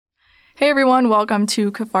Hey everyone, welcome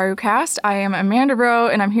to Kafaru Cast. I am Amanda Rowe,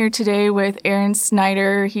 and I'm here today with Aaron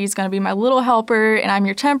Snyder. He's going to be my little helper, and I'm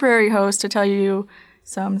your temporary host to tell you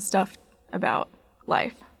some stuff about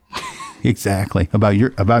life. Exactly. About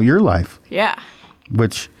your life. Yeah.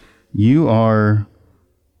 Which you've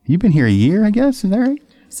been here a year, I guess, is that right?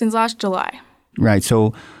 Since last July. Right.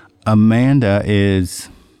 So Amanda is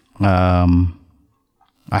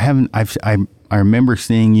I remember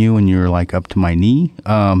seeing you when you were like up to my knee.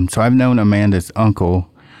 So I've known Amanda's uncle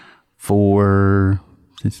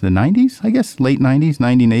since the 90s, I guess, late 90s,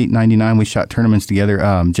 98, 99. We shot tournaments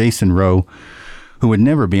together. Jason Rowe, who would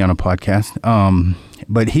never be on a podcast.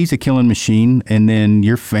 But he's a killing machine. And then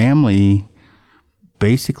your family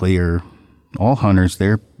basically are all hunters.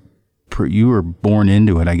 You were born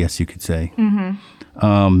into it, I guess you could say.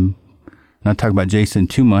 Mm-hmm. Not talk about Jason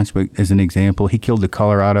too much, but as an example, he killed the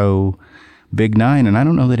Colorado Big 9, and I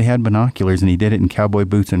don't know that he had binoculars, and he did it in cowboy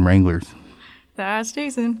boots and Wranglers. That's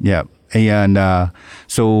Jason. Yeah. And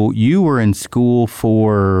so you were in school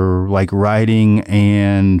for like writing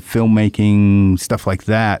and filmmaking, stuff like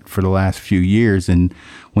that for the last few years. And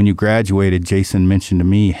when you graduated, Jason mentioned to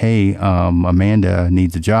me, hey, Amanda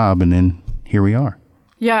needs a job. And then here we are.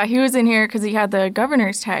 Yeah, he was in here because he had the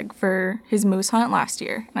governor's tag for his moose hunt last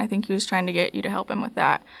year. And I think he was trying to get you to help him with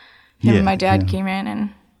that. Him and my dad came in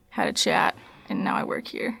and had a chat, and now I work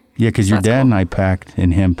here. Yeah, because your dad and I packed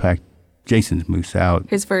Jason's moose out.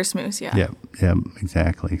 His first moose, yeah. Yeah,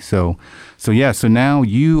 exactly. So now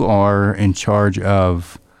you are in charge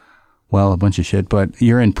of, well, a bunch of shit, but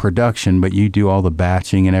you're in production, but you do all the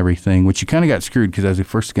batching and everything, which you kind of got screwed because I was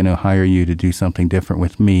first going to hire you to do something different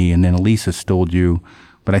with me, and then Elisa stole you,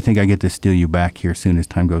 but I think I get to steal you back here soon as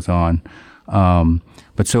time goes on.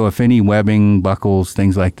 But so if any webbing, buckles,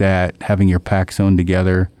 things like that, having your pack sewn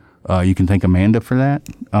together, you can thank Amanda for that,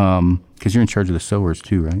 because you're in charge of the sewers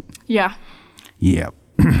too, right? Yeah. Yeah.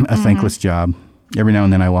 A thankless job. Every now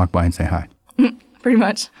and then I walk by and say hi. Pretty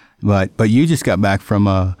much. But you just got back from,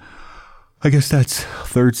 I guess that's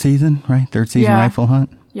third season, right? Third season rifle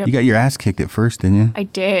hunt? Yep. You got your ass kicked at first, didn't you? I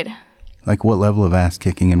did. Like what level of ass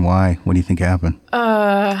kicking and why? What do you think happened?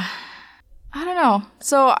 I don't know.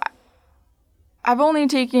 So I've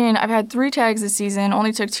had 3 tags this season,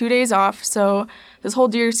 only took 2 days off. So this whole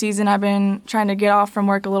deer season, I've been trying to get off from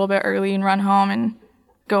work a little bit early and run home and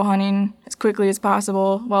go hunting as quickly as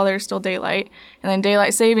possible while there's still daylight. And then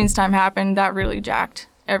daylight savings time happened. That really jacked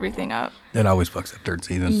everything up. That always fucks up third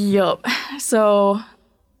season. Yup. So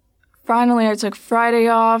finally I took Friday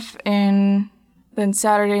off, and then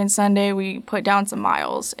Saturday and Sunday we put down some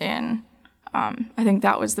miles. And I think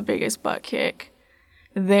that was the biggest butt kick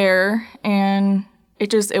there, and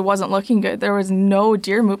it wasn't looking good. There was no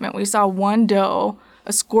deer movement. We saw one doe,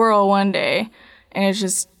 a squirrel one day, and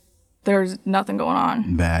there's nothing going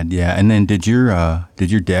on. Bad, yeah. And then did your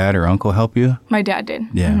dad or uncle help you? My dad did.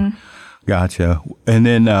 Yeah, Gotcha. And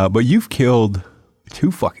then, but you've killed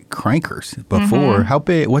 2 fucking crankers before. Mm-hmm. How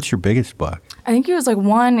big? What's your biggest buck? I think he was like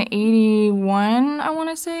 181. I want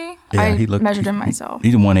to say. Yeah, I measured him myself.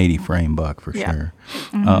 He's a 180 frame buck for sure.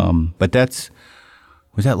 Mm-hmm. But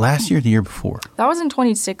was that last year or the year before? That was in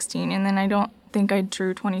 2016, and then I don't think I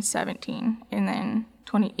drew 2017, and then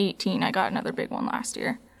 2018 I got another big one last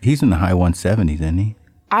year. He's in the high 170s, isn't he?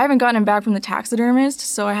 I haven't gotten him back from the taxidermist,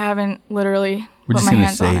 so I haven't literally put my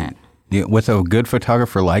hands on it. Yeah, with a good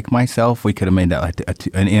photographer like myself, we could have made that like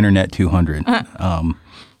an internet 200.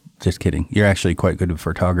 Just kidding. You're actually quite good at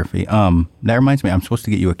photography. That reminds me, I'm supposed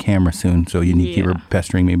to get you a camera soon, so you need to keep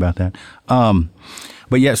pestering me about that.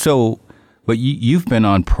 But you've been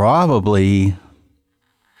on probably.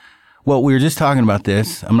 Well, we were just talking about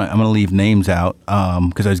this. I'm going to leave names out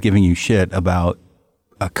because I was giving you shit about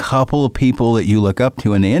a couple of people that you look up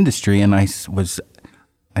to in the industry, and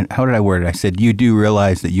how did I word it? I said, you do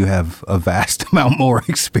realize that you have a vast amount more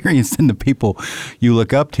experience than the people you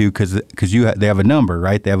look up to because they have a number,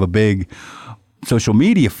 right? They have a big social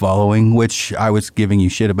media following, which I was giving you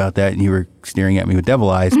shit about that, and you were staring at me with devil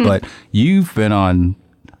eyes. Mm-hmm. But you've been on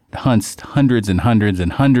hunts hundreds and hundreds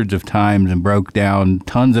and hundreds of times and broke down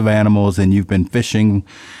tons of animals, and you've been fishing.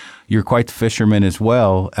 You're quite the fisherman as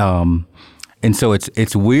well. And so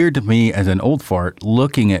it's weird to me as an old fart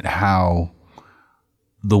looking at how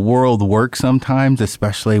the world works sometimes,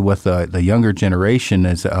 especially with the younger generation,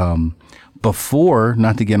 as before,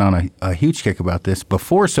 not to get on a huge kick about this,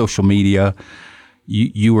 before social media,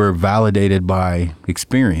 you were validated by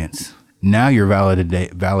experience. Now you're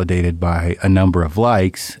validated by a number of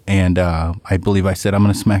likes, and I believe I said, I'm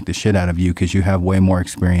going to smack the shit out of you because you have way more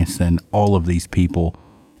experience than all of these people.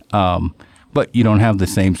 But you don't have the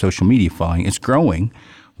same social media following. It's growing,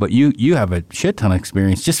 But you have a shit ton of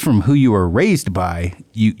experience just from who you were raised by.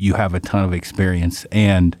 You have a ton of experience,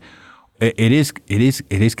 and it is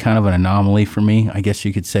kind of an anomaly for me, I guess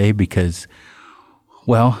you could say, because,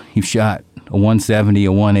 well, you've shot a 170,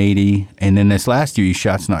 a 180, and then this last year you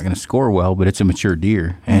shot's not going to score well, but it's a mature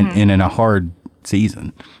deer, and in a hard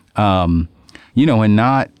season, and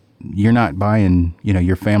you're not buying,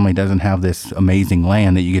 your family doesn't have this amazing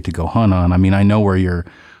land that you get to go hunt on. I mean, I know where you're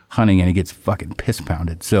hunting and it gets fucking piss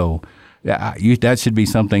pounded. So that should be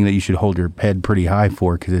something that you should hold your head pretty high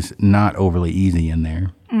for, because it's not overly easy in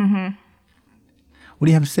there. Mm-hmm. What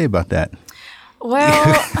do you have to say about that?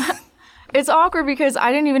 Well, it's awkward because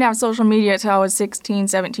I didn't even have social media until I was 16,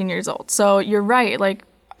 17 years old. So you're right. Like,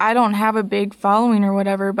 I don't have a big following or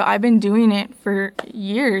whatever, but I've been doing it for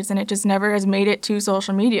years and it just never has made it to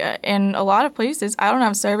social media. And a lot of places, I don't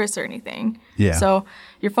have service or anything. Yeah. So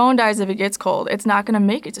your phone dies if it gets cold. It's not going to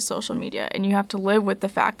make it to social media. And you have to live with the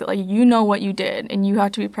fact that, like, you know what you did and you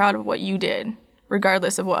have to be proud of what you did,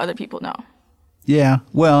 regardless of what other people know. Yeah.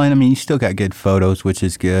 Well, and I mean, you still got good photos, which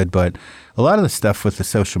is good. But a lot of the stuff with the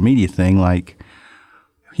social media thing, like,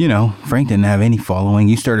 Frank didn't have any following.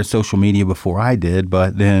 You started social media before I did,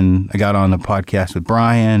 but then I got on the podcast with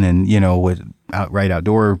Brian and, with write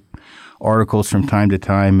outdoor articles from time to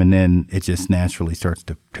time, and then it just naturally starts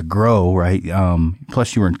to grow, right?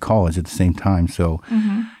 Plus, you were in college at the same time. So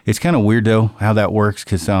it's kind of weird, though, how that works,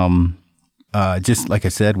 because just like I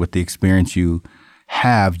said, with the experience you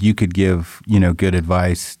have, you could give, good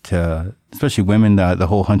advice to, especially women, the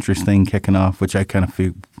whole huntress thing kicking off, which I kind of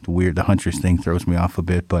feel weird. The huntress thing throws me off a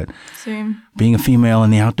bit, but Same. Being a female in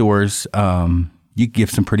the outdoors, you give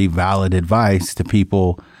some pretty valid advice to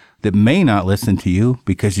people that may not listen to you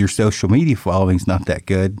because your social media following's not that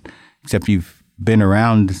good, except you've been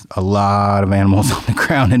around a lot of animals on the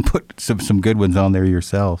ground and put some good ones on there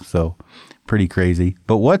yourself. So pretty crazy.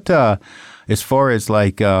 But what, as far as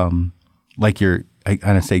like your, I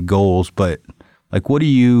kind of say goals, but like, what do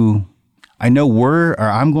you, I know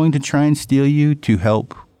I'm going to try and steal you to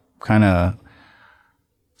help kind of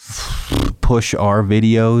push our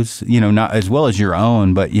videos, not as well as your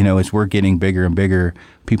own, but, as we're getting bigger and bigger,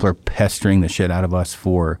 people are pestering the shit out of us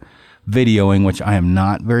for videoing, which I am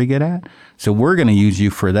not very good at. So we're going to use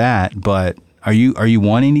you for that. But are you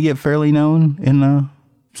wanting to get fairly known in the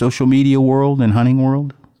social media world and hunting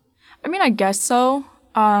world? I mean, I guess so.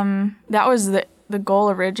 That was the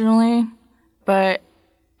goal originally, but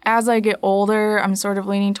as I get older, I'm sort of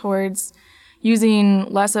leaning towards using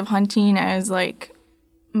less of hunting as like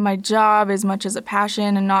my job as much as a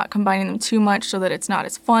passion and not combining them too much so that it's not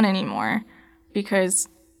as fun anymore, because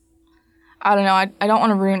I don't know, I don't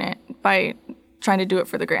want to ruin it by trying to do it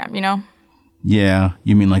for the gram, Yeah,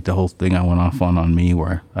 you mean like the whole thing I went off on me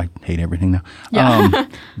where I hate everything now. Yeah.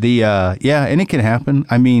 Yeah, and it can happen.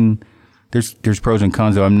 I mean, there's pros and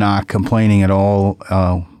cons, though. I'm not complaining at all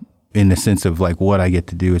in the sense of like what I get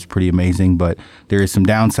to do is pretty amazing, but there is some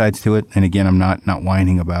downsides to it. And again, I'm not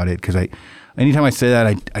whining about it, because anytime I say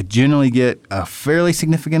that, I generally get a fairly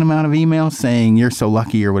significant amount of emails saying you're so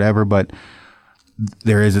lucky or whatever, but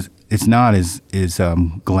it's not as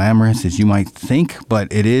glamorous as you might think, but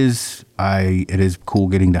it is cool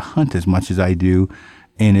getting to hunt as much as I do.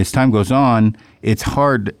 And as time goes on, it's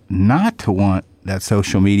hard not to want that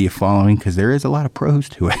social media following, because there is a lot of pros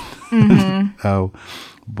to it. Mm-hmm.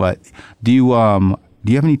 But do you have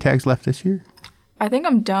any tags left this year? I think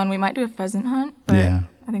I'm done. We might do a pheasant hunt, but yeah.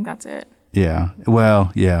 I think that's it. Yeah.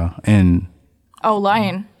 Well, yeah. And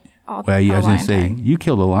lion. I was going to say, you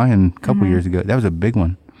killed a lion a couple years ago. That was a big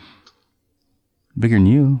one. Bigger than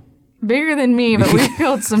you. Bigger than me, but we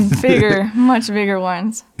killed some bigger, much bigger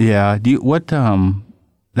ones. Yeah.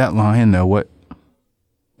 That lion though, wait,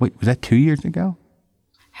 was that 2 years ago?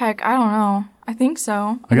 Heck, I don't know. I think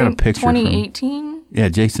so. I got a picture 2018? Yeah,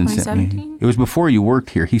 Jason sent me. It was before you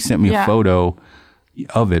worked here. He sent me a photo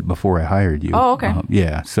of it before I hired you. Oh, okay.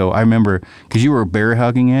 Yeah, so I remember, because you were bear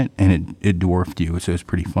hugging it, and it dwarfed you, so it was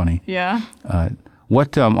pretty funny. Yeah.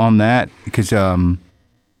 What, on that, because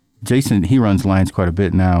Jason, he runs lions quite a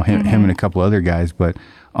bit now, him and a couple other guys, but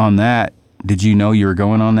on that, did you know you were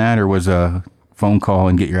going on that, or was a phone call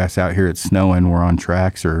and get your ass out here, it's snowing, we're on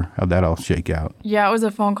tracks, or how'd that all shake out? Yeah, it was a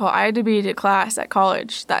phone call. I had to be to class at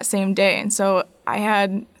college that same day, and so I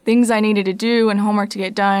had things I needed to do and homework to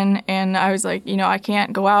get done, and I was like, I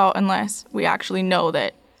can't go out unless we actually know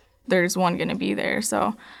that there's one going to be there.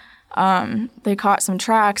 So they caught some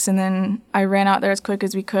tracks, and then I ran out there as quick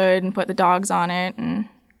as we could and put the dogs on it and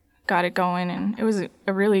got it going, and it was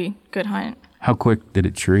a really good hunt. How quick did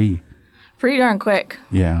it tree? Pretty darn quick.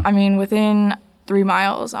 Yeah. I mean, within 3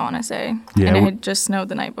 miles, I want to say. Yeah, And it had just snowed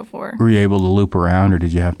the night before. Were you able to loop around, or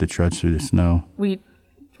did you have to trudge through the snow? We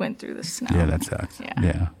went through the snow. Yeah, that sucks.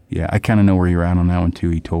 Yeah. Yeah. I kind of know where you're at on that one too.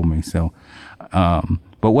 He told me. So,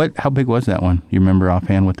 but how big was that one? You remember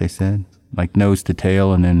offhand what they said? Like nose to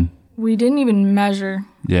tail, and then. We didn't even measure.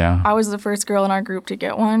 Yeah. I was the first girl in our group to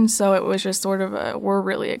get one, so it was just sort of we're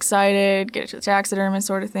really excited, get it to the taxidermist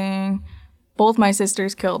sort of thing. Both my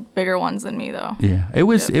sisters killed bigger ones than me, though. Yeah, it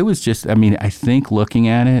was just. I mean, I think looking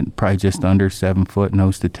at it, probably just under 7 foot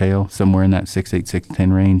nose to tail, somewhere in that 6'8",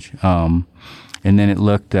 6'10" range. And then it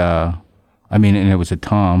looked. And it was a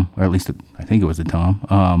tom, or at least I think it was a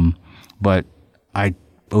tom. But I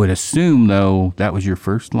would assume though that was your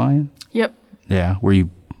first lion. Yep. Yeah. Were you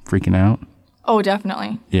freaking out? Oh,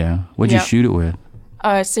 definitely. Yeah. What'd you shoot it with?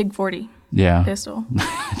 SIG 40 Yeah. pistol.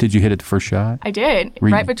 Did you hit it the first shot? I did,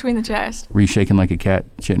 right between the chest. Were you shaking like a cat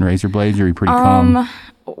shitting razor blades, or were you pretty calm?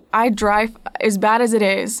 I as bad as it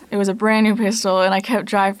is, it was a brand new pistol, and I kept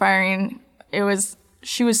dry firing.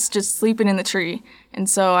 She was just sleeping in the tree, and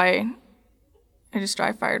so I just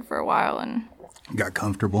dry fired for a while, and Got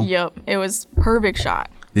comfortable? Yep, it was perfect shot.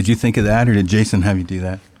 Did you think of that, or did Jason have you do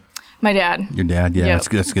that? My dad. Your dad, yeah, Yep.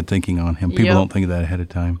 that's good thinking on him. People don't think of that ahead of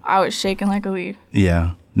time. I was shaking like a leaf.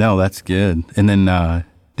 Yeah, no, that's good. And then,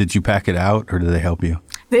 did you pack it out, or did they help you?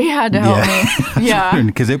 They had to help me. Yeah.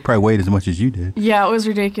 Because it probably weighed as much as you did. Yeah, it was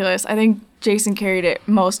ridiculous. I think Jason carried it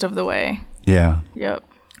most of the way. Yeah. Yep.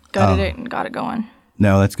 Gutted it and got it going.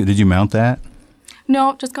 No, that's good. Did you mount that?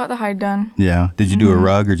 No, just got the hide done. Yeah. Did you do a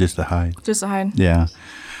rug or just a hide? Just a hide. Yeah.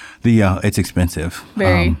 It's expensive.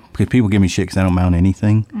 Very. Because people give me shit because I don't mount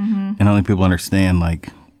anything. And I don't think people understand, like,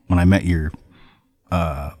 when I met your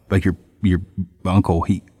uncle,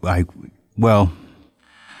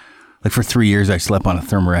 like for 3 years I slept on a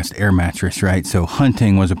Thermarest air mattress, right? So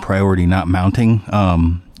hunting was a priority, not mounting,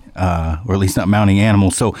 or at least not mounting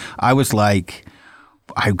animals. So I was like,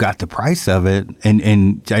 I got the price of it.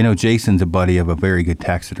 And I know Jason's a buddy of a very good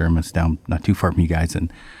taxidermist down not too far from you guys.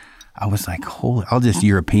 And I was like, holy, I'll just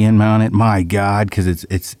European mount it. My God, because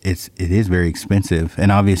it is very expensive.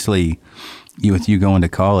 And obviously, with you going to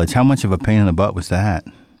college, how much of a pain in the butt was that?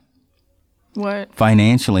 What?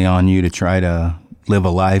 Financially on you to try to live a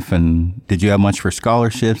life, and did you have much for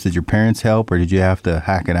scholarships? Did your parents help, or did you have to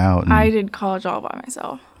hack it out? I did college all by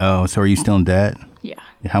myself. Oh, so are you still in debt? Yeah.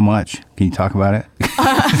 How much? Can you talk about it?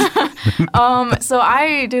 So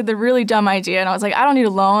I did the really dumb idea, and I was like, I don't need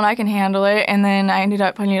a loan, I can handle it. And then I ended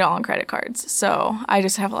up putting it all on credit cards. So I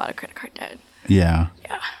just have a lot of credit card debt. Yeah.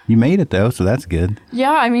 Yeah. You made it though, so that's good.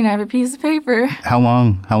 Yeah, I mean, I have a piece of paper. How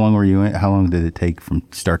long were you in? How long did it take from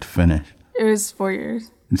start to finish? It was 4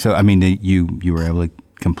 years. So, I mean, you were able to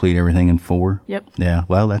complete everything in 4? Yep. Yeah,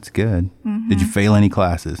 well, that's good. Did you fail any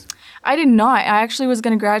classes? I did not. I actually was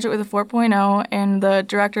going to graduate with a 4.0, and the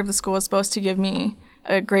director of the school was supposed to give me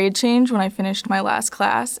a grade change when I finished my last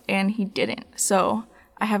class, and he didn't. So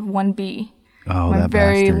I have 1B. Oh, my that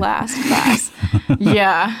very bastard. last class.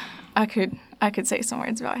 Yeah, I could say some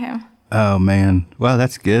words about him. Oh, man. Well,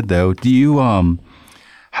 that's good, though. Do you,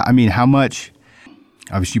 how much...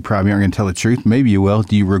 Obviously, you probably aren't going to tell the truth. Maybe you will.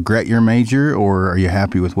 Do you regret your major, or are you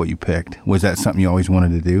happy with what you picked? Was that something you always wanted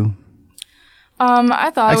to do? I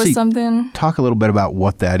thought it was something. Talk a little bit about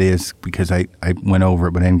what that is, because I went over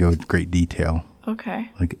it, but I didn't go into great detail.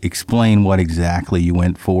 Okay. Like, explain what exactly you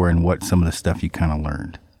went for and what some of the stuff you kind of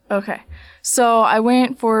learned. Okay. So I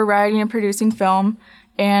went for writing and producing film,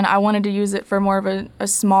 and I wanted to use it for more of a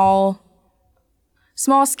small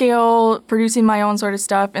scale, producing my own sort of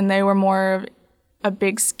stuff, and they were more of a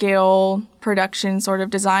big scale production sort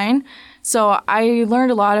of design. So I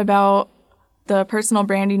learned a lot about the personal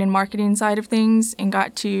branding and marketing side of things, and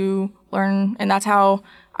got to learn, and that's how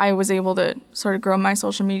I was able to sort of grow my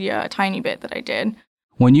social media a tiny bit that I did.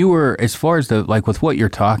 When you were, as far as with what you're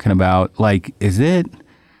talking about, like, is it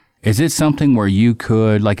something where you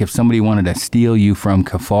could, like, if somebody wanted to steal you from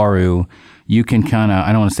Kifaru, you can kind of,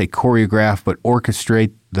 I don't want to say choreograph, but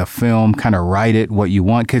orchestrate the film, kind of write it what you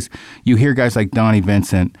want? Because you hear guys like Donnie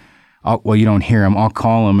Vincent, you don't hear him. I'll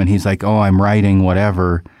call him and he's like, oh, I'm writing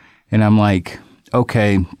whatever. And I'm like,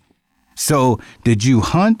 okay, so did you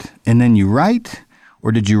hunt and then you write?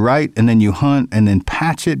 Or did you write and then you hunt and then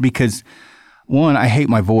patch it? Because one, I hate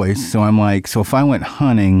my voice. So I'm like, so if I went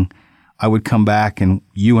hunting, I would come back and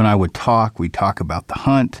you and I would talk. We'd talk about the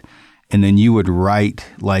hunt. And then you would write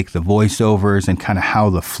like the voiceovers and kind of how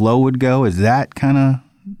the flow would go. Is that kind of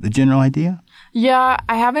the general idea? Yeah,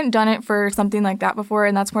 I haven't done it for something like that before,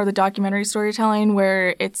 and that's more the documentary storytelling,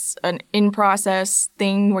 where it's an in-process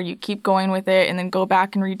thing where you keep going with it and then go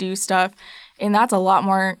back and redo stuff. And that's a lot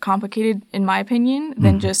more complicated, in my opinion,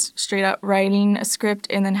 than just straight up writing a script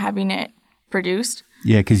and then having it produced.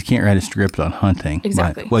 Yeah, because you can't write a script on hunting.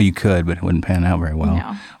 Exactly. Well, you could, but it wouldn't pan out very well.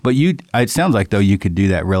 No. But it sounds like, though, you could do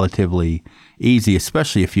that relatively easy,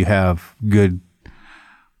 especially if you have good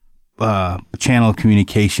channel of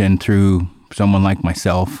communication through someone like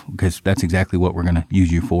myself, because that's exactly what we're going to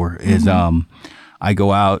use you for, is I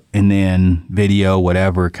go out and then video,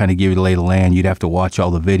 whatever, kind of give you the lay of the land. You'd have to watch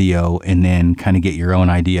all the video and then kind of get your own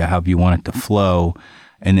idea how you want it to flow,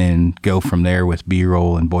 and then go from there with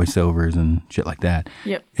B-roll and voiceovers and shit like that.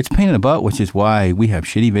 Yep. It's a pain in the butt, which is why we have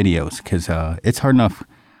shitty videos, because it's hard enough.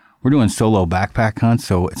 We're doing solo backpack hunts,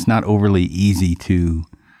 so it's not overly easy to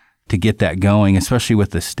get that going, especially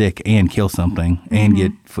with the stick and kill something and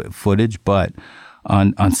get footage. But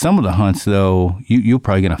on some of the hunts, though, you're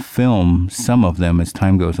probably going to film some of them as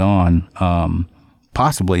time goes on,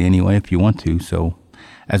 possibly anyway, if you want to. So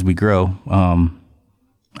as we grow,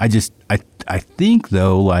 I think,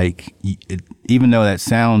 though, like, even though that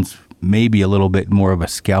sounds maybe a little bit more of a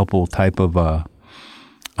scalpel type of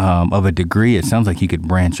a degree, it sounds like you could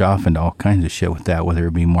branch off into all kinds of shit with that, whether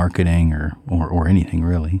it be marketing or anything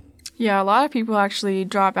really. Yeah, a lot of people actually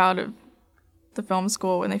drop out of the film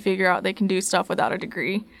school when they figure out they can do stuff without a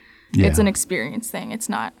degree. Yeah. It's an experience thing. It's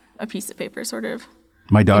not a piece of paper sort of.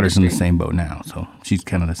 My daughter's in the industry. same boat now, so she's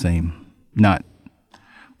kind of the same. Not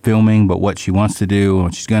filming, but what she wants to do,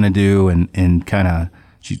 what she's going to do, and kind of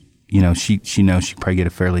she knows she probably get a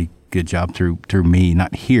fairly good job through me,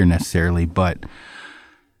 not here necessarily, but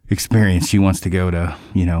experience. She wants to go to,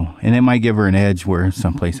 and it might give her an edge where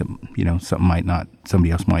someplace somebody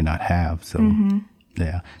else might not have. So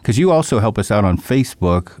yeah, because you also help us out on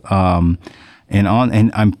Facebook, and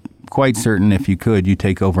I'm quite certain if you could, you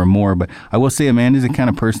take over more. But I will say Amanda's the kind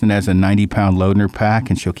of person that has a 90-pound load in her pack,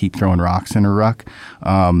 and she'll keep throwing rocks in her ruck.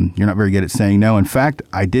 You're not very good at saying no. In fact,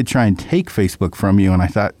 I did try and take Facebook from you, and I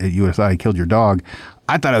thought you would have thought I killed your dog.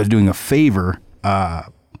 I thought I was doing a favor.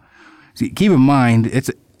 See, keep in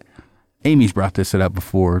mind, Amy's brought this up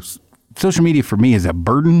before. Social media for me is a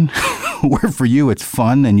burden, where for you it's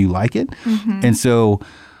fun and you like it. And so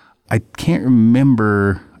I can't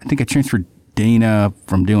remember. I think I transferred Dana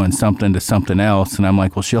from doing something to something else, and I'm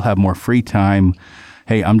like, well, she'll have more free time.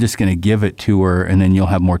 Hey, I'm just going to give it to her, and then you'll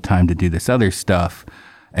have more time to do this other stuff.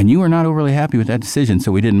 And you were not overly happy with that decision,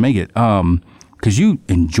 so we didn't make it. Because you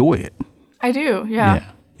enjoy it. I do,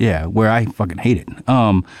 yeah. Yeah, where I fucking hate it.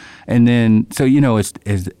 And then, so, as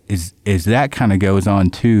that kind of goes on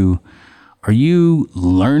too, are you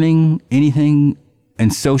learning anything in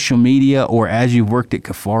social media, or as you've worked at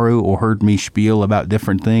Kifaru or heard me spiel about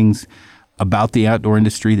different things about the outdoor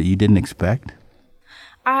industry that you didn't expect?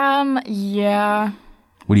 Yeah.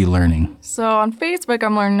 What are you learning? So on Facebook,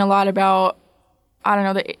 I'm learning a lot about,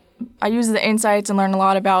 I use the insights and learn a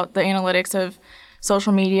lot about the analytics of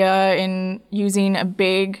social media and using a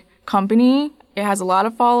big company. It has a lot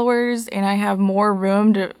of followers, and I have more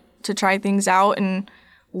room to try things out and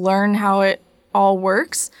learn how it all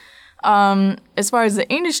works. As far as the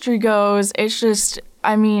industry goes, it's just,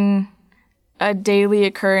 a daily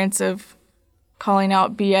occurrence of calling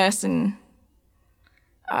out BS and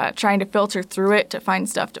trying to filter through it to find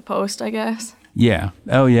stuff to post, I guess. Yeah.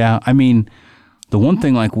 Oh, yeah. The one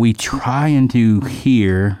thing like we try and do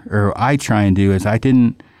here, or I try and do, is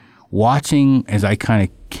watching as I kind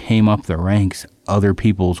of came up the ranks, other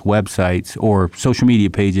people's websites or social media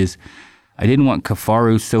pages, I didn't want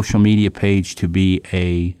Kifaru's social media page to be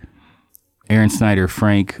a Aaron Snyder,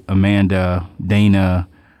 Frank, Amanda, Dana,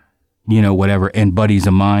 whatever, and buddies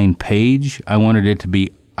of mine page. I wanted it to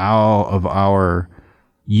be all of our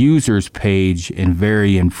users' page, and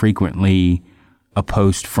very infrequently a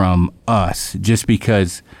post from us, just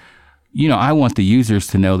because, I want the users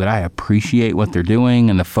to know that I appreciate what they're doing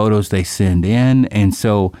and the photos they send in. And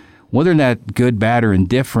so whether that's good, bad, or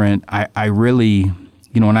indifferent, I really,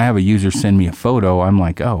 when I have a user send me a photo, I'm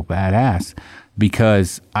like, oh, badass,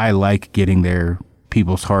 because I like getting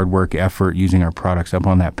people's hard work, effort, using our products up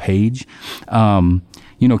on that page. Kind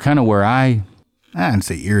of where I didn't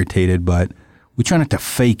say irritated, but we try not to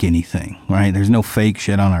fake anything, right? There's no fake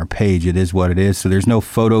shit on our page. It is what it is. So there's no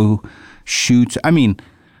photo shoots.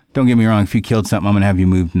 Don't get me wrong. If you killed something, I'm going to have you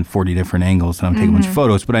moved in 40 different angles, and I'm taking a bunch of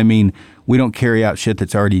photos. But we don't carry out shit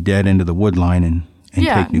that's already dead into the wood line and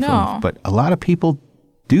take new photos. But a lot of people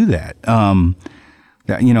do that. A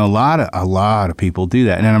lot of people do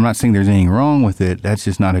that. And I'm not saying there's anything wrong with it. That's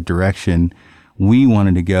just not a direction we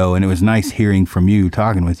wanted to go. And it was nice hearing from you,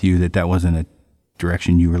 talking with you, that wasn't a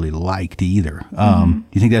direction you really liked either. Do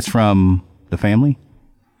you think that's from the family?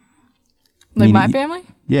 Like my family?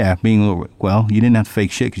 Yeah, being a little, well, you didn't have to fake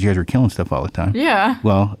shit because you guys were killing stuff all the time. Yeah.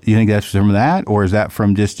 Well, you think that's from that, or is that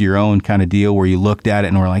from just your own kind of deal where you looked at it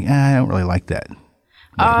and were like, I don't really like that?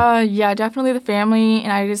 Yeah, definitely the family,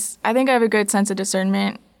 and I think I have a good sense of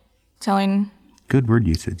discernment, telling Good word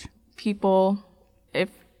usage. people if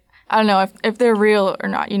I don't know if they're real or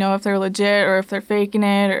not, if they're legit or if they're faking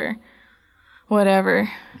it or whatever.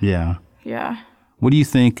 Yeah. Yeah. What do you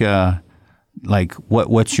think?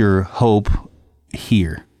 What's your hope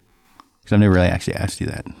here? Because I've never really actually asked you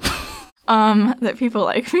that. That people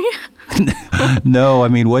like me. No, I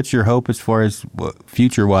mean, what's your hope as far as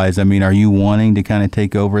future wise? I mean, are you wanting to kind of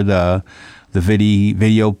take over the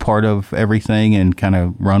video part of everything and kind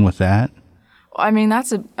of run with that? I mean,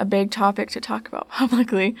 that's a big topic to talk about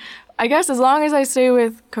publicly. I guess as long as I stay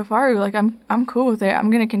with Kifaru, like I'm cool with it. I'm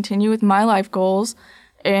gonna continue with my life goals,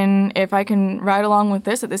 and if I can ride along with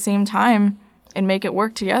this at the same time and make it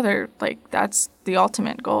work together, like that's the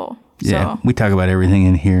ultimate goal. Yeah, So. we talk about everything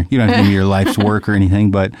in here. You don't have to give me your life's work or anything,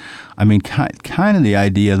 but I mean, kind of the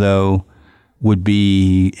idea though would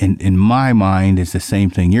be in my mind is the same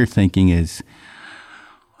thing you're thinking is.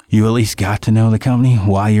 You at least got to know the company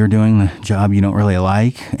while you're doing the job you don't really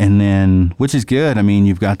like. And then, which is good. I mean,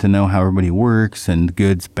 you've got to know how everybody works and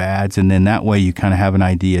goods, bads. And then that way you kind of have an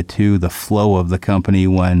idea too, the flow of the company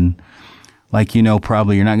when, like,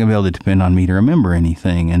 probably you're not going to be able to depend on me to remember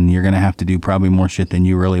anything. And you're going to have to do probably more shit than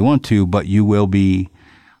you really want to. But you will be,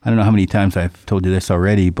 I don't know how many times I've told you this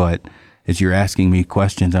already, but as you're asking me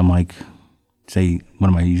questions, I'm like, what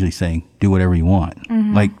am I usually saying? Do whatever you want.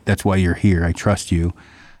 Mm-hmm. Like, that's why you're here. I trust you.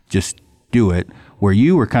 Just do it. Where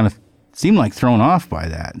you were kind of seemed like thrown off by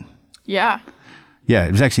that. Yeah. Yeah,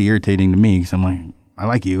 it was actually irritating to me because I'm like, I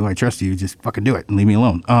like you, I trust you, just fucking do it and leave me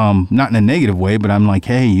alone. Not in a negative way, but I'm like,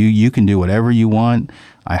 hey, you can do whatever you want.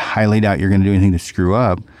 I highly doubt you're going to do anything to screw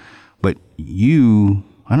up. But I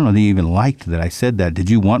don't know that you even liked that I said that. Did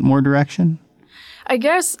you want more direction? I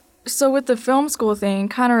guess so. With the film school thing,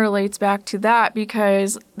 kind of relates back to that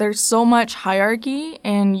because there's so much hierarchy,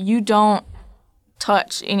 and you don't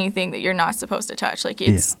touch anything that you're not supposed to touch. Like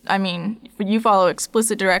I mean, you follow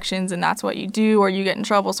explicit directions and that's what you do or you get in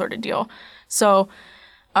trouble sort of deal. So,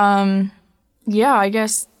 I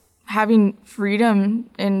guess having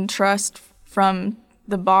freedom and trust from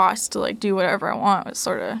the boss to like do whatever I want was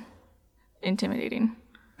sort of intimidating.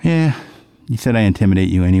 Yeah. You said I intimidate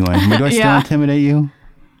you anyway. I mean, do I still intimidate you?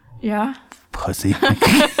 Yeah. Pussy.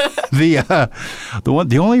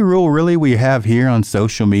 The only rule really we have here on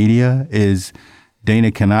social media is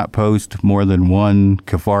Dana cannot post more than one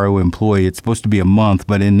Kifaru employee. It's supposed to be a month,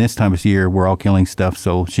 but in this time of year, we're all killing stuff.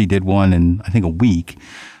 So she did one in, I think, a week,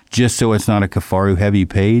 just so it's not a Kifaru heavy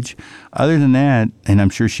page. Other than that, and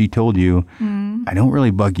I'm sure she told you, I don't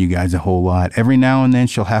really bug you guys a whole lot. Every now and then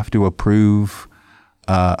she'll have to approve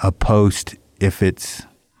a post if it's,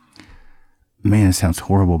 man, it sounds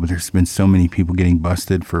horrible, but there's been so many people getting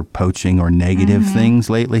busted for poaching or negative things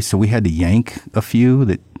lately. So we had to yank a few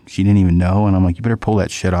that she didn't even know. And I'm like, you better pull that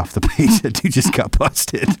shit off the page that you just got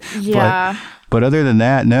busted. Yeah. But other than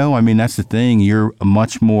that, no, I mean, that's the thing. You're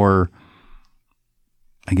much more,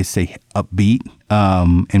 I guess, say upbeat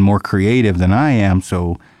and more creative than I am.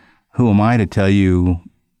 So who am I to tell you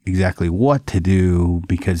exactly what to do?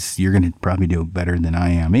 Because you're going to probably do it better than I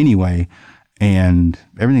am anyway. And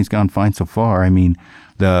everything's gone fine so far. I mean,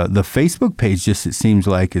 the Facebook page just, it seems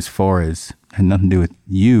like, as far as had nothing to do with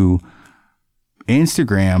you,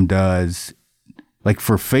 Instagram does, like,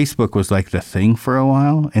 for Facebook was like the thing for a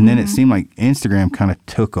while. And then it seemed like Instagram kind of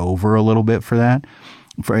took over a little bit for that.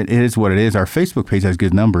 It is what it is. Our Facebook page has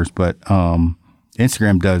good numbers, but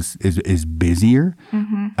Instagram is busier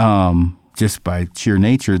just by sheer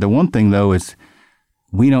nature. The one thing, though, is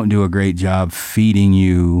we don't do a great job feeding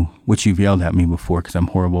you, which you've yelled at me before because I'm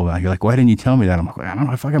horrible about it. You're like, why didn't you tell me that? I'm like, I don't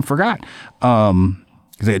know, I fucking forgot.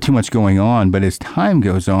 Because I got too much going on. But as time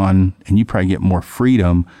goes on and you probably get more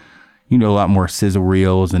freedom, you do a lot more sizzle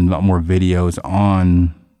reels and a lot more videos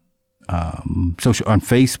on on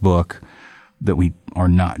Facebook that we are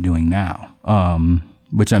not doing now.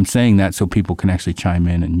 Which I'm saying that so people can actually chime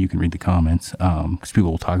in and you can read the comments because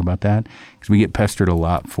people will talk about that because we get pestered a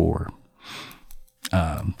lot for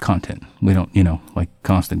content. We don't, like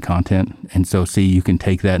constant content. And so, see, you can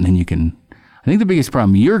take that and then you can, I think the biggest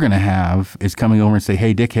problem you're going to have is coming over and say,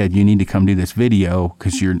 hey, dickhead, you need to come do this video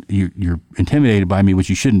because you're intimidated by me, which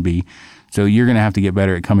you shouldn't be. So you're going to have to get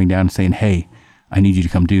better at coming down and saying, hey, I need you to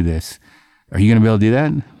come do this. Are you going to be able to do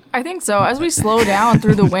that? I think so. As we slow down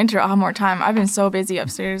through the winter, I'll have more time. I've been so busy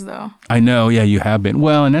upstairs, though. I know. Yeah, you have been.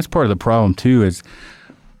 Well, and that's part of the problem, too, is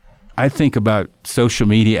I think about social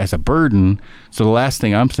media as a burden. So the last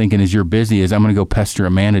thing I'm thinking is you're busy is I'm going to go pester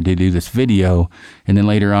Amanda to do this video. And then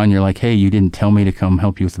later on, you're like, hey, you didn't tell me to come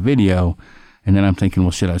help you with the video. And then I'm thinking,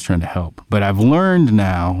 well, shit, I was trying to help. But I've learned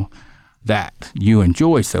now that you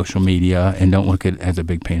enjoy social media and don't look at it as a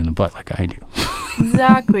big pain in the butt like I do.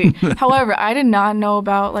 Exactly. However, I did not know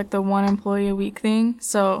about like the 1 employee a week thing.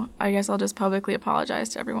 So I guess I'll just publicly apologize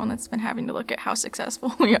to everyone that's been having to look at how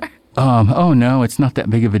successful we are. Oh no, it's not that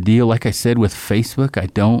big of a deal. Like I said, with Facebook, I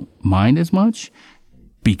don't mind as much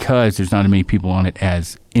because there's not as many people on it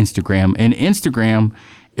as Instagram. And Instagram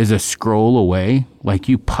is a scroll away. Like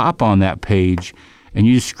you pop on that page and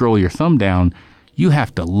you just scroll your thumb down. You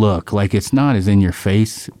have to look like it's not as in your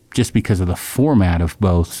face just because of the format of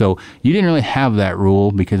both. So you didn't really have that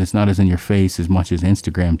rule because it's not as in your face as much as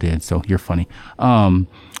Instagram did. So you're funny.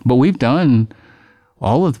 But we've done,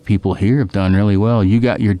 all of the people here have done really well. You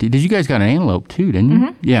got your, did you guys got an antelope too, didn't you?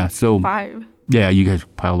 Mm-hmm. Yeah. So 5. Yeah, you guys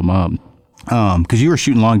piled them up. Because you were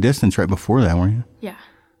shooting long distance right before that, weren't you? Yeah.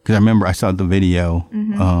 Because I remember I saw the video.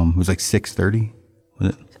 It was like 6:30. Was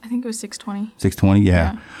it? I think it was 6:20. 6:20,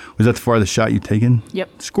 yeah. Was that the farthest shot you'd taken?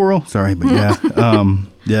 Yep. Squirrel? Sorry, but yeah.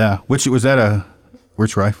 Yeah. Which, was that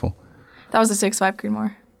which rifle? That was a 6.5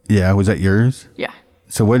 Creedmoor. Yeah, was that yours? Yeah.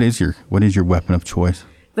 So what is your weapon of choice?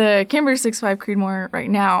 The Kimber 6.5 Creedmoor right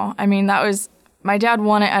now, I mean, that was, my dad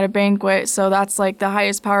won it at a banquet, so that's like the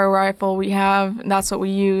highest power rifle we have, and that's what we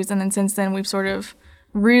use. And then since then, we've sort of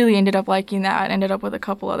really ended up liking that, ended up with a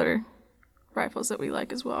couple other rifles that we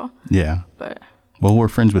like as well. Yeah. But well, we're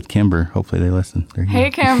friends with Kimber. Hopefully they listen.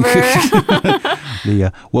 Hey, Kimber.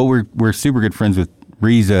 Well, we're super good friends with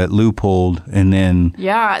Riza at Leupold, and then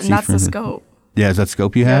yeah, and that's the scope. Yeah, is that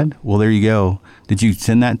scope you had? Well, there you go. Did you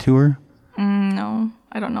send that to her? No,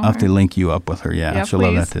 I don't know. I'll have to link you up with her. Yeah, she'll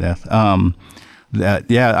please. love that to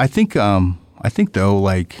death. I think though,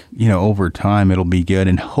 like, you know, over time it'll be good,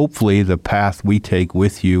 and hopefully the path we take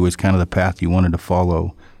with you is kind of the path you wanted to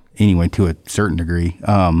follow anyway, to a certain degree.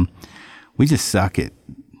 We just suck at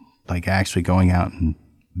like actually going out and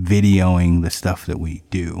videoing the stuff that we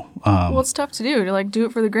do. Well, it's tough to do, to like do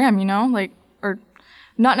it for the gram, you know, like, or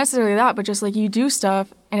not necessarily that, but just like you do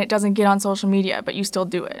stuff and it doesn't get on social media, but you still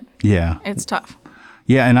do it. Yeah. It's tough.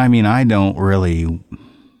 Yeah. And I mean, I do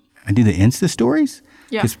the Insta stories.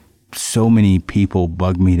 Yeah. Because so many people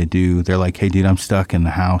bug me to do. They're like, hey, dude, I'm stuck in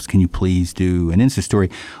the house. Can you please do an Insta story?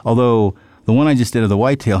 Although the one I just did of the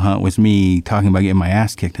whitetail hunt was me talking about getting my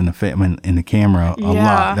ass kicked in the camera a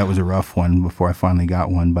lot. That was a rough one before I finally got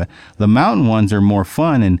one. But the mountain ones are more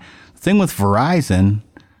fun. And the thing with Verizon,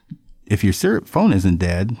 if your phone isn't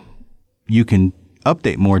dead, you can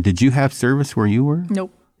update more. Did you have service where you were?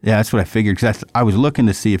 Nope. Yeah, that's what I figured. Because I was looking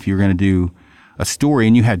to see if you were going to do a story,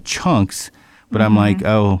 and you had chunks. But I'm like,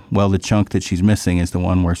 oh, well, the chunk that she's missing is the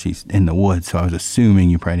one where she's in the woods. So I was assuming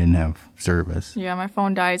you probably didn't have service. Yeah, my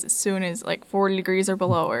phone dies as soon as like 40 degrees or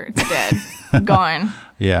below, or it's dead. Gone.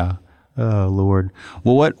 Yeah. Oh, Lord.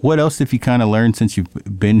 Well, what else have you kind of learned since you've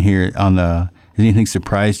been here has anything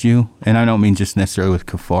surprised you? And I don't mean just necessarily with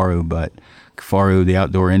Kifaru, but Kifaru, the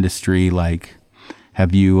outdoor industry, like,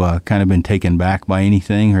 have you kind of been taken back by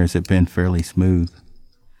anything, or has it been fairly smooth?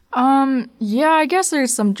 Yeah, I guess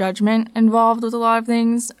there's some judgment involved with a lot of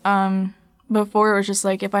things. Before it was just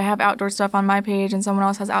like, if I have outdoor stuff on my page and someone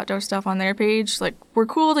else has outdoor stuff on their page, like, we're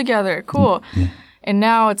cool together, cool. Yeah. And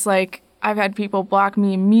now it's like, I've had people block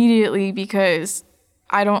me immediately because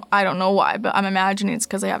I don't know why, but I'm imagining it's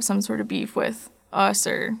because they have some sort of beef with us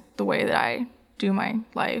or the way that I do my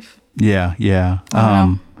life. Yeah.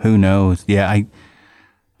 Who knows? Yeah,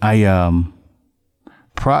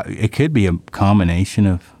 it could be a combination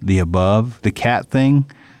of the above. The cat thing,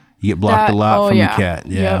 you get blocked a lot from the cat.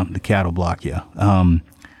 Yeah, yep. The cat will block you.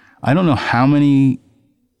 I don't know how many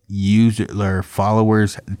users or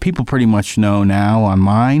followers. People pretty much know now on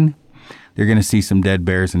mine, they're going to see some dead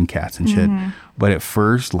bears and cats and shit. But at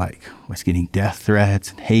first, like, I was getting death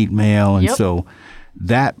threats and hate mail. And so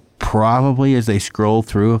that probably, as they scroll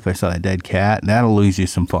through, if I saw a dead cat, that'll lose you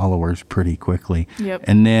some followers pretty quickly. Yep.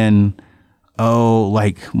 And then...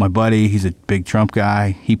 like my buddy, he's a big Trump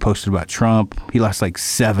guy. He posted about Trump. He lost like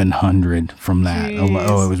 700 from that. Jeez.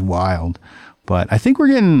 Oh, it was wild. But I think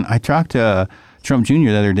I talked to Trump Jr.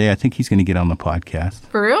 the other day. I think he's going to get on the podcast.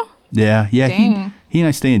 For real? Yeah. Dang. He and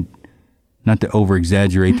I stay in, not to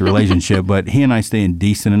over-exaggerate the relationship, but he and I stay in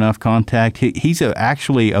decent enough contact. He's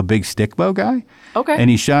actually a big stick bow guy. Okay.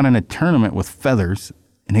 And he shot in a tournament with feathers,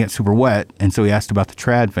 and he got super wet. And so he asked about the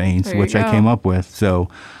trad veins, which I came up with. So...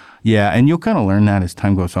 yeah, and you'll kind of learn that as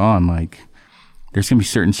time goes on. Like, there's going to be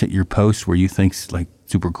certain shit you post where you think's, like,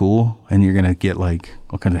 super cool, and you're going to get, like,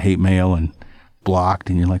 all kinds of hate mail and blocked,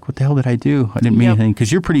 and you're like, what the hell did I do? I didn't mean Yep. anything.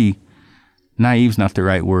 Because you're pretty, naive's not the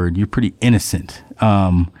right word. You're pretty innocent.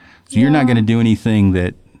 So you're not going to do anything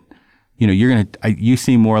that, you're going to, you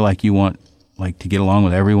seem more like you want like to get along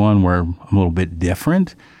with everyone, where I'm a little bit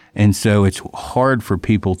different. And so it's hard for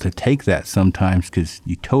people to take that sometimes because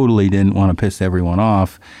you totally didn't want to piss everyone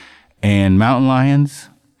off. And mountain lions,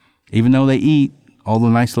 even though they eat all the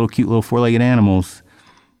nice little cute little four-legged animals,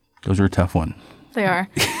 those are a tough one. They are.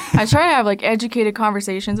 I try to have like educated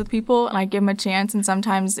conversations with people, and I give them a chance, and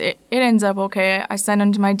sometimes it ends up okay. I send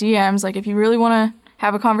them to my DMs, like, if you really want to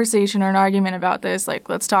have a conversation or an argument about this, like,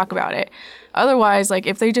 let's talk about it. Otherwise, like,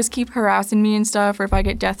 if they just keep harassing me and stuff, or if I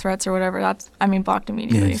get death threats or whatever, blocked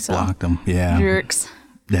immediately. Yeah, just blocked them. Yeah. Jerks.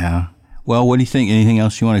 Yeah. Well, what do you think? Anything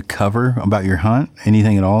else you want to cover about your hunt?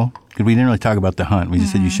 Anything at all? Because we didn't really talk about the hunt. We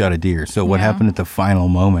just said you shot a deer. So what happened at the final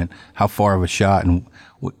moment? How far of a shot? And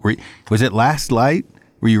was it last light?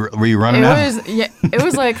 Were you running out? It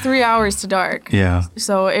was like 3 hours to dark. Yeah.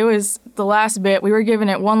 So it was the last bit. We were giving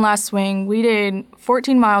it one last swing. We did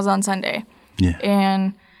 14 miles on Sunday. Yeah.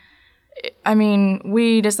 And, I mean,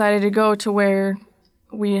 we decided to go to where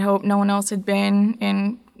we hoped no one else had been,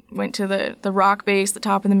 and went to the rock base, the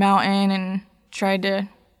top of the mountain, and tried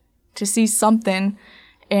to see something,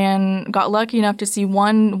 and got lucky enough to see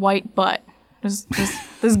one white butt. This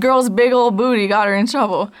girl's big old booty got her in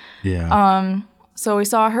trouble. Yeah. So we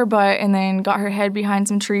saw her butt, and then got her head behind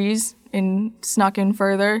some trees and snuck in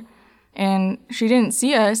further. And she didn't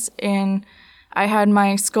see us, and I had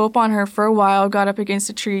my scope on her for a while, got up against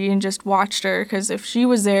a tree and just watched her, because if she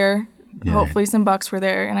was there, hopefully some bucks were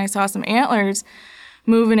there. And I saw some antlers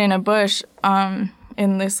moving in a bush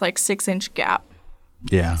in this like 6-inch gap.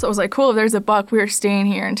 Yeah. So it was like, cool, if there's a buck, we're staying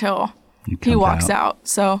here until he walks out.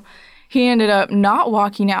 So he ended up not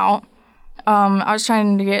walking out. I was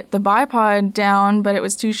trying to get the bipod down, but it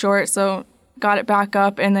was too short, so got it back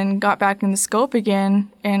up and then got back in the scope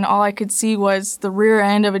again, and all I could see was the rear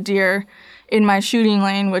end of a deer in my shooting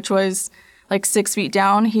lane, which was like 6 feet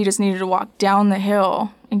down. He just needed to walk down the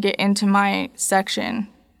hill and get into my section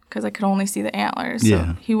because I could only see the antlers.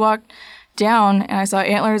 Yeah. So he walked down, and I saw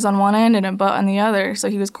antlers on one end and a butt on the other, so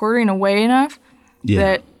he was quartering away enough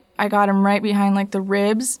that I got him right behind like the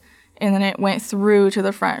ribs, and then it went through to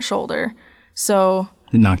the front shoulder. So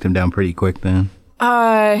it knocked him down pretty quick then.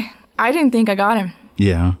 I didn't think I got him.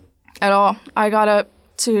 Yeah. At all. I got up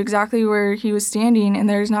to exactly where he was standing, and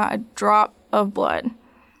there's not a drop of blood.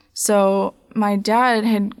 So my dad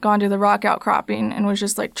had gone to the rock outcropping and was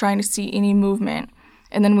just like trying to see any movement.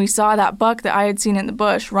 And then we saw that buck that I had seen in the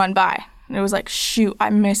bush run by. And it was like, shoot, I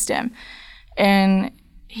missed him. And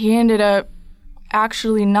he ended up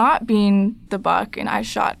actually not being the buck, and I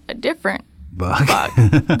shot a different buck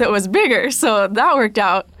that was bigger. So that worked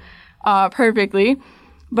out perfectly.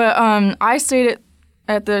 But I stayed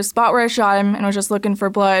at the spot where I shot him and was just looking for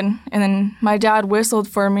blood. And then my dad whistled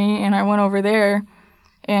for me, and I went over there,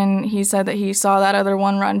 and he said that he saw that other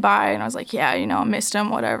one run by. And I was like, yeah, I missed him,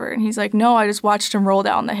 whatever. And he's like, no, I just watched him roll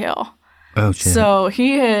down the hill. Oh, shit. So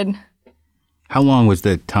he had... How long was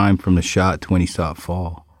the time from the shot to when he saw it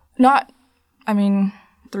fall?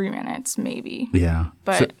 3 minutes, maybe. Yeah.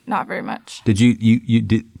 But not very much. Did you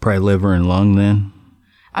did probably liver and lung then?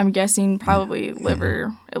 I'm guessing probably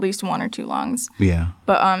liver, at least 1 or 2 lungs. Yeah.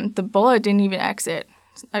 But the bullet didn't even exit.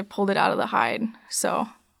 I pulled it out of the hide. So,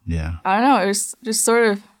 yeah. I don't know. It was just sort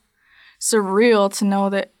of surreal to know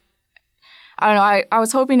that, I don't know, I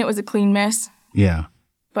was hoping it was a clean miss. Yeah.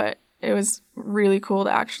 But it was really cool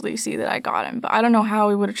to actually see that I got him. But I don't know how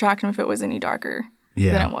we would have tracked him if it was any darker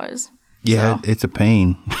than it was. Yeah, so. It's a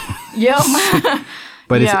pain. Yep.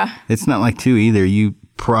 But it's not like two either. You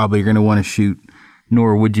probably are going to want to shoot,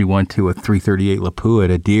 nor would you want to, a .338 Lapua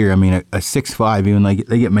at a deer. I mean, a 6.5, even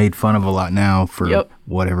they get made fun of a lot now for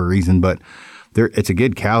whatever reason, but it's a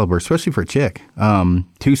good caliber, especially for a chick.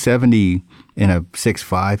 270 in a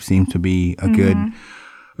 6.5 seems to be a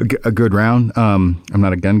good round. I'm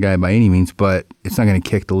not a gun guy by any means, but it's not going to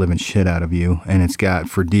kick the living shit out of you, and it's got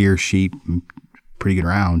for deer, sheep, pretty good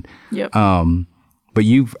round. Yep. But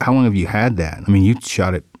how long have you had that? I mean, you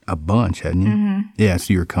shot it a bunch, hadn't you? Mm-hmm. Yeah,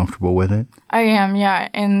 so you're comfortable with it? I am, yeah.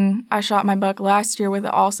 And I shot my buck last year with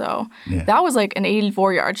it also. Yeah. That was like an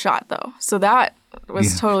 84-yard shot, though. So that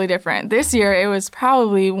was totally different. This year, it was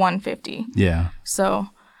probably 150. Yeah. So,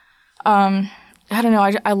 I don't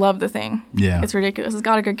know. I love the thing. Yeah. It's ridiculous. It's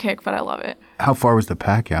got a good kick, but I love it. How far was the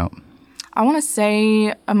pack out? I want to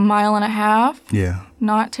say 1.5 miles. Yeah.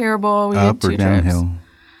 Not terrible. We Up did 2 or downhill? trips.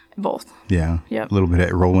 Both. Yeah. Yep. A little bit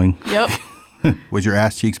of rolling. Yep. Was your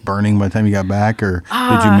ass cheeks burning by the time you got back, or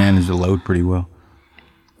did you manage the load pretty well?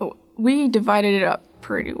 We divided it up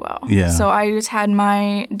pretty well. Yeah. So I just had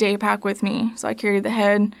my day pack with me. So I carried the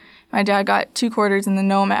head. My dad got 2 quarters in the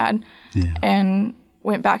Nomad and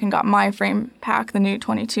went back and got my frame pack, the new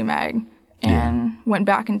 22 mag, and went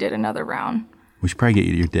back and did another round. We should probably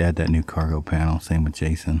get your dad that new cargo panel. Same with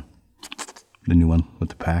Jason. The new one with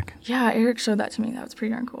the pack. Yeah, Eric showed that to me. That was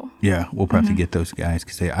pretty darn cool. Yeah, we'll probably get those guys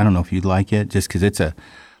because I don't know if you'd like it, just because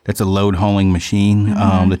that's a load hauling machine.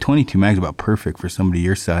 The 22 mag's about perfect for somebody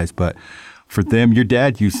your size, but for them, your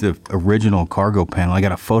dad used the original cargo panel. I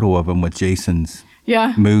got a photo of him with Jason's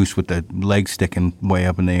Moose with the leg sticking way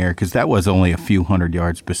up in the air because that was only a few hundred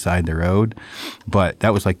yards beside the road, but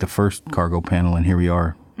that was like the first cargo panel, and here we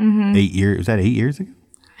are, 8 years. Was that 8 years ago?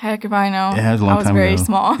 Heck if I know. It has a long time ago. I was very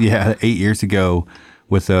small. Yeah, 8 years ago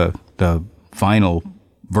with the final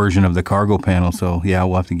version of the cargo panel. So, yeah,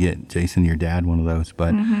 we'll have to get Jason, your dad, one of those.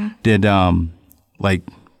 But did, like,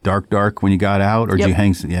 dark when you got out? Or did you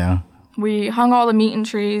hang? Yeah. We hung all the meat in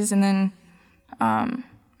trees, and then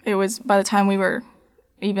it was, by the time we were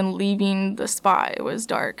even leaving the spot, it was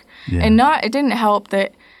dark. Yeah. And it didn't help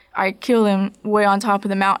that I killed him way on top of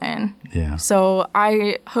the mountain. Yeah. So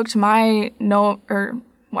I hooked my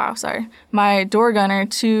my door gunner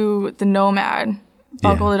to the Nomad,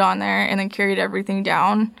 buckled it on there, and then carried everything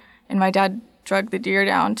down. And my dad drug the deer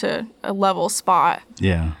down to a level spot.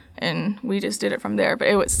 Yeah. And we just did it from there, but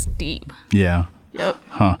it was steep. Yeah. Yep.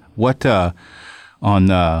 Huh. What do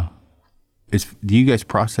you guys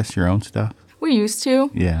process your own stuff? We used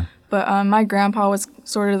to. Yeah. But my grandpa was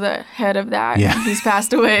sort of the head of that. Yeah. He's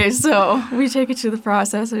passed away, so we take it to the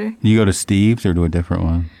processor. You go to Steve's or to a different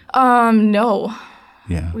one? No.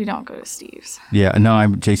 Yeah. We don't go to Steve's. Yeah.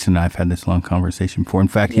 No, Jason and I have had this long conversation before. In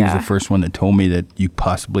fact, he was the first one that told me that you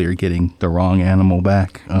possibly are getting the wrong animal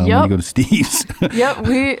back when you go to Steve's. Yep.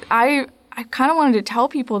 I kind of wanted to tell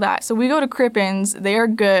people that. So we go to Crippens. They are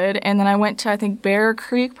good. And then I went to, I think, Bear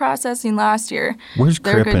Creek Processing last year. Where's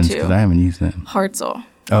Crippens? Because I haven't used them. Hartzell.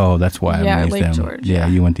 Oh, that's why I haven't used Lake them. George. Yeah,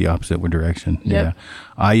 you went the opposite direction. Yep.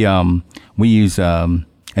 Yeah. We use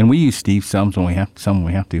Steve some when we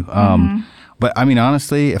have to. But I mean,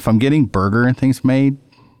 honestly, if I'm getting burger and things made,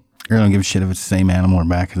 I don't give a shit if it's the same animal or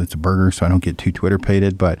back because it's a burger, so I don't get too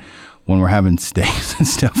Twitter-pated. But when we're having steaks and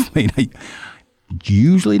stuff made, I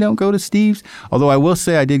usually don't go to Steve's. Although I will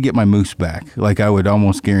say I did get my moose back. Like I would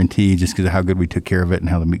almost guarantee just because of how good we took care of it and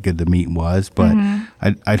how good the meat was. But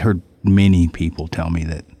I'd heard many people tell me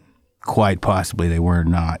that quite possibly they were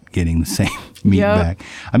not getting the same meat back.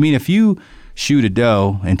 I mean, if you shoot a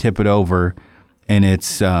doe and tip it over and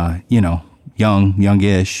it's,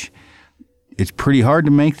 youngish, it's pretty hard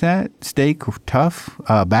to make that steak tough,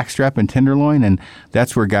 backstrap and tenderloin. And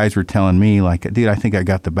that's where guys were telling me, like, dude, I think I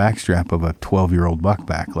got the backstrap of a 12-year-old buck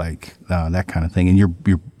back, like that kind of thing. And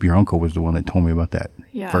your uncle was the one that told me about that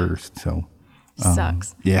first. So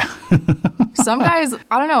sucks. Yeah. Some guys,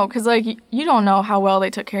 I don't know, because like you don't know how well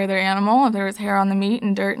they took care of their animal, if there was hair on the meat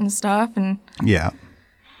and dirt and stuff. And yeah.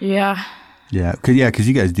 Because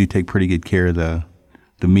you guys do take pretty good care of the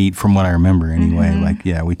meat, from what I remember anyway. Like,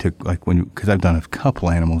 we took, like, because I've done a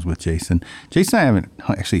couple animals with Jason. Jason and I haven't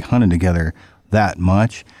actually hunted together that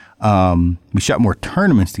much. We shot more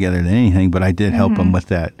tournaments together than anything, but I did help him with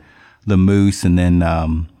the moose. And then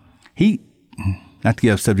not to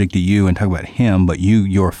get off subject to you and talk about him, but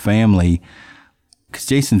your family, because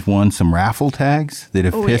Jason's won some raffle tags that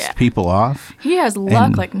have pissed people off. He has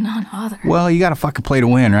luck like none other. Well, you got to fucking play to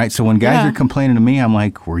win, right? So when guys are complaining to me, I'm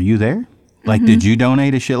like, were you there? Like, did you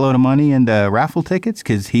donate a shitload of money and raffle tickets?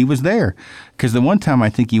 Because he was there. Because the one time I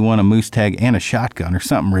think he won a moose tag and a shotgun or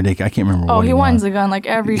something ridiculous. I can't remember what he won. Wins a gun like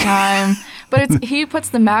every time. But he puts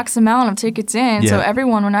the max amount of tickets in. Yeah. So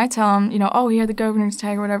everyone, when I tell him, he had the governor's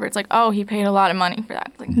tag or whatever, it's like, oh, he paid a lot of money for that.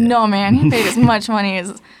 It's like, no, man, he paid as much money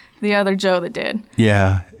as the other Joe that did.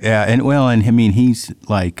 Yeah. Yeah. And I mean, he's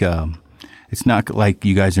like... it's not like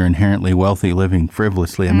you guys are inherently wealthy, living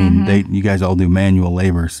frivolously. I mean, you guys all do manual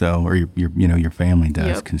labor, or your family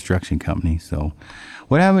does, construction company. So,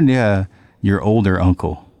 what happened to your older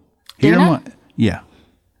uncle? Yeah,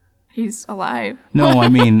 he's alive. No, I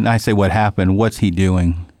mean, I say what happened. What's he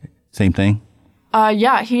doing? Same thing.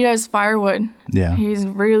 He does firewood. Yeah, he's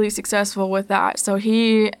really successful with that. So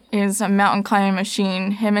he is a mountain climbing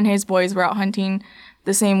machine. Him and his boys were out hunting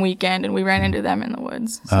the same weekend, and we ran into them in the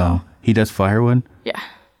woods. So. Oh. He does firewood? Yeah.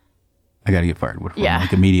 I got to get firewood for him.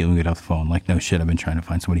 Like, immediately when we get off the phone. Like, no shit, I've been trying to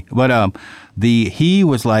find somebody. But he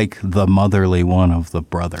was like the motherly one of the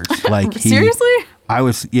brothers. Like Seriously? I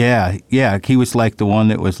was, yeah. He was like the one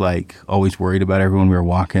that was like always worried about everyone we were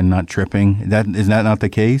walking, not tripping. Is that not the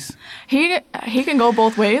case? He can go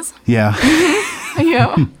both ways. Yeah.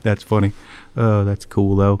 Yeah. That's funny. Oh, that's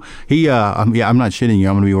cool though. I'm not shitting you.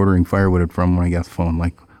 I'm going to be ordering firewood from when I get off the phone.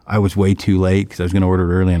 Like I was way too late because I was going to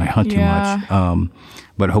order it early and I hunt too much.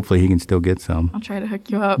 But hopefully he can still get some. I'll try to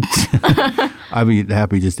hook you up. I'd be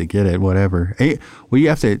happy just to get it, whatever. Hey, well, you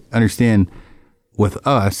have to understand with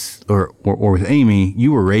us or with Amy,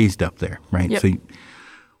 you were raised up there, right? Yep. So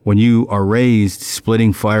when you are raised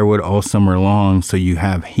splitting firewood all summer long, so you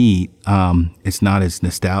have heat, it's not as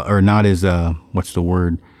nostalgic or not as, what's the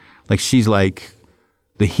word? Like she's like,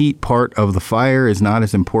 the heat part of the fire is not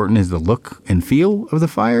as important as the look and feel of the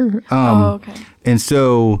fire. Okay. And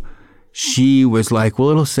so she was like, well,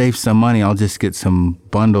 it'll save some money. I'll just get some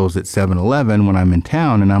bundles at 7-Eleven when I'm in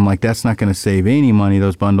town. And I'm like, that's not going to save any money.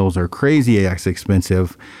 Those bundles are crazy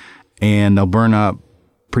expensive and they'll burn up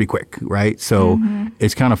pretty quick, right? So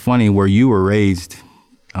it's kind of funny where you were raised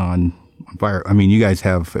on fire. I mean, you guys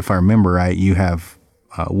have, if I remember right, you have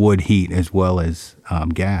wood heat as well as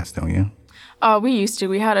gas, don't you? We used to.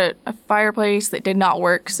 We had a fireplace that did not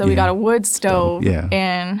work, so we got a wood stove. Yeah.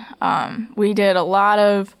 And we did a lot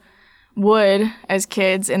of wood as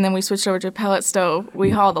kids, and then we switched over to a pellet stove. We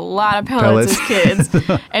hauled a lot of pellets as kids,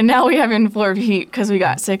 and now we have in-floor heat because we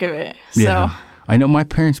got sick of it. So. I know my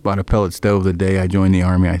parents bought a pellet stove the day I joined the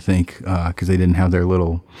Army, I think, because they didn't have their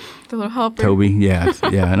little helper. Toby. Yeah,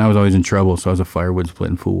 and I was always in trouble, so I was a firewood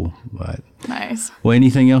splitting fool. But nice. Well,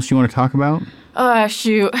 anything else you want to talk about?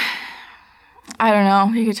 Shoot. I don't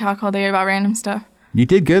know. You could talk all day about random stuff. You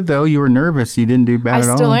did good, though. You were nervous. You didn't do bad at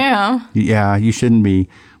all. I still am. Yeah, you shouldn't be.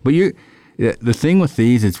 But the thing with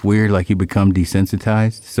these, it's weird, like you become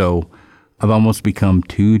desensitized. So I've almost become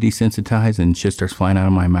too desensitized and shit starts flying out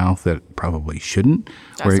of my mouth that probably shouldn't.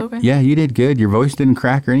 That's okay. Yeah, you did good. Your voice didn't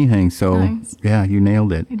crack or anything. So, nice. Yeah, you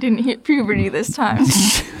nailed it. I didn't hit puberty this time.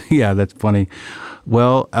 Yeah, that's funny.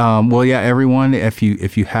 Well, yeah, everyone, if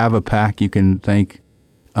you have a pack, you can thank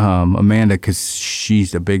Amanda because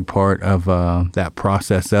she's a big part of that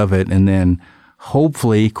process of it. And then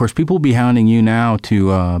hopefully, of course, people will be hounding you now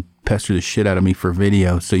to pester the shit out of me for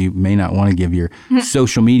video, so you may not want to give your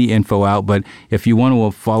social media info out. But if you want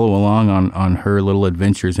to follow along on her little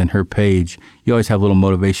adventures and her page, you always have little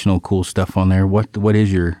motivational, cool stuff on there. What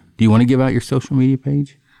is your? Do you want to give out your social media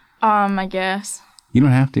page? I guess. You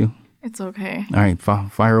don't have to. It's okay. All right,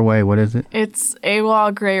 fire away. What is it? It's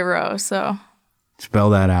AWOL Greyroe, so.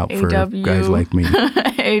 Spell that out for guys like me.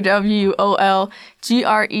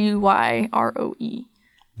 AWOLGREYROE.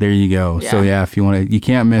 There you go. Yeah. So yeah, if you want to, you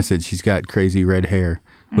can't miss it. She's got crazy red hair,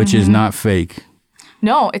 which is not fake.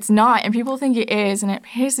 No, it's not. And people think it is, and it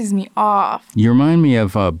pisses me off. You remind me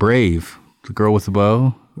of Brave, the girl with the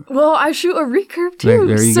bow. Well, I shoot a recurve too.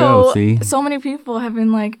 There you go. See? So many people have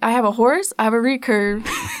been like, I have a horse, I have a recurve,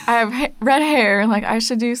 I have red hair. Like, I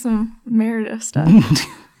should do some Meredith stuff.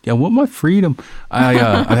 Yeah, I want my freedom. I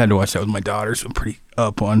had to watch that with my daughter, so I'm pretty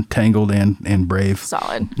up on Tangled and Brave.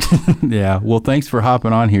 Solid. Yeah. Well, thanks for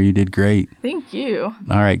hopping on here. You did great. Thank you.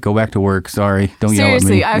 All right, go back to work. Sorry. Don't yell at me.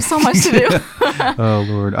 Seriously, I have so much to do. Oh,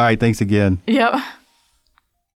 Lord. All right, thanks again. Yep.